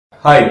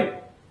Hi,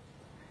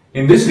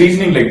 in this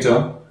reasoning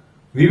lecture,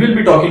 we will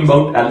be talking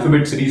about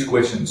alphabet series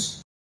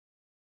questions.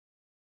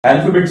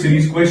 Alphabet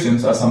series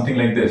questions are something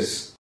like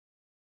this.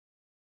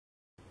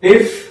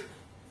 If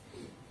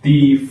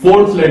the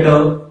fourth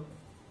letter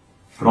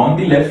from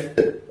the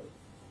left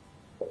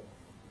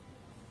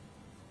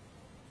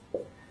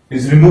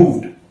is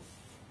removed,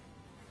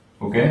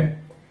 okay,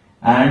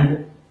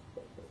 and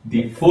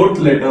the fourth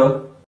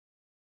letter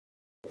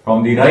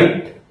from the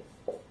right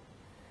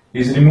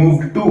is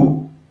removed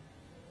too,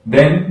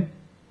 then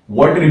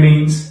what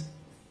remains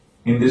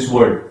in this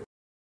word?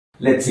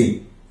 Let's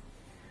see.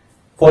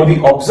 For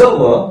the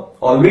observer,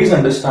 always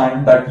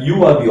understand that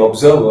you are the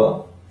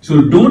observer.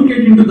 So don't get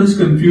into this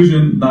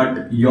confusion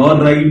that your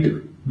right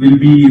will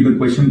be the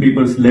question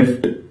paper's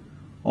left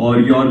or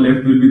your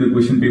left will be the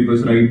question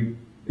paper's right.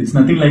 It's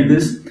nothing like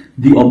this.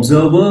 The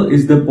observer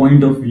is the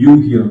point of view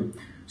here.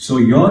 So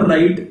your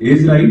right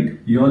is right,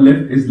 your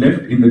left is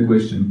left in the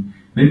question.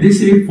 When they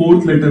say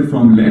fourth letter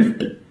from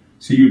left,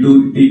 so you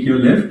do take your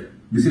left,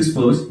 this is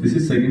first, this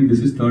is second,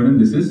 this is third,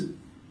 and this is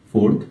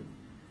fourth.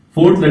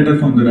 Fourth letter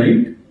from the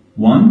right,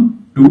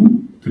 1,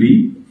 2,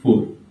 3,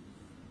 4.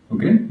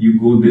 Okay, you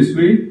go this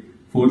way,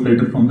 fourth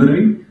letter from the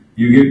right,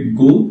 you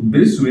go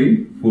this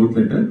way, fourth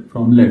letter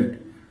from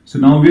left. So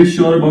now we are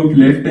sure about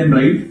left and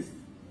right.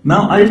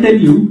 Now I'll tell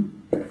you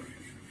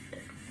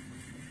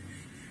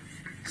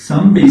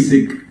some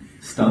basic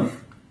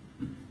stuff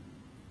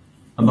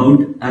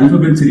about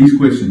alphabet series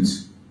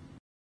questions.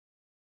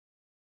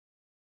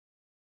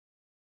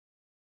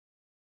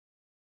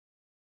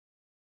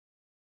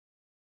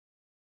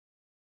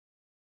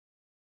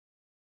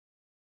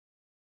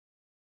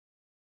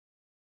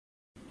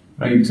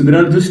 Right, so there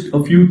are just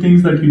a few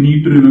things that you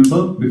need to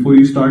remember before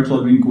you start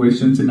solving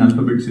questions in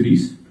alphabet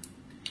series.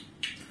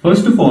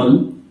 First of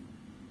all,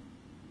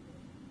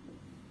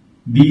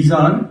 these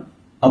are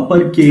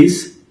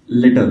uppercase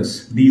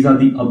letters. These are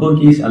the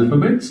uppercase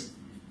alphabets,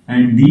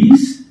 and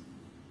these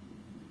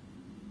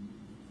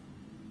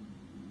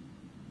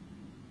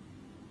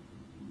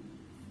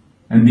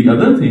and the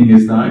other thing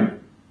is that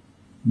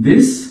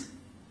this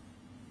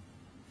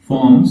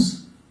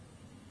forms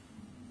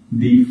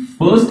the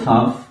first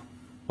half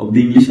of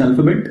the English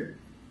alphabet.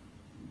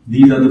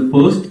 These are the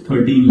first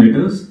 13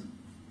 letters,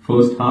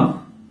 first half,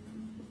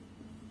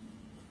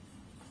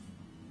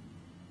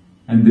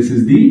 and this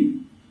is the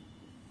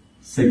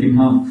second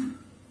half.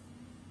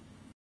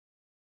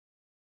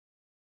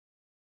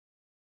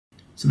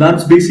 So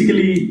that's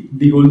basically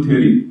the whole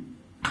theory.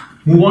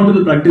 Move on to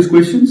the practice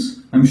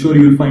questions. I'm sure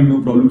you will find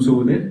no problems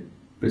over there.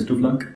 Best of luck.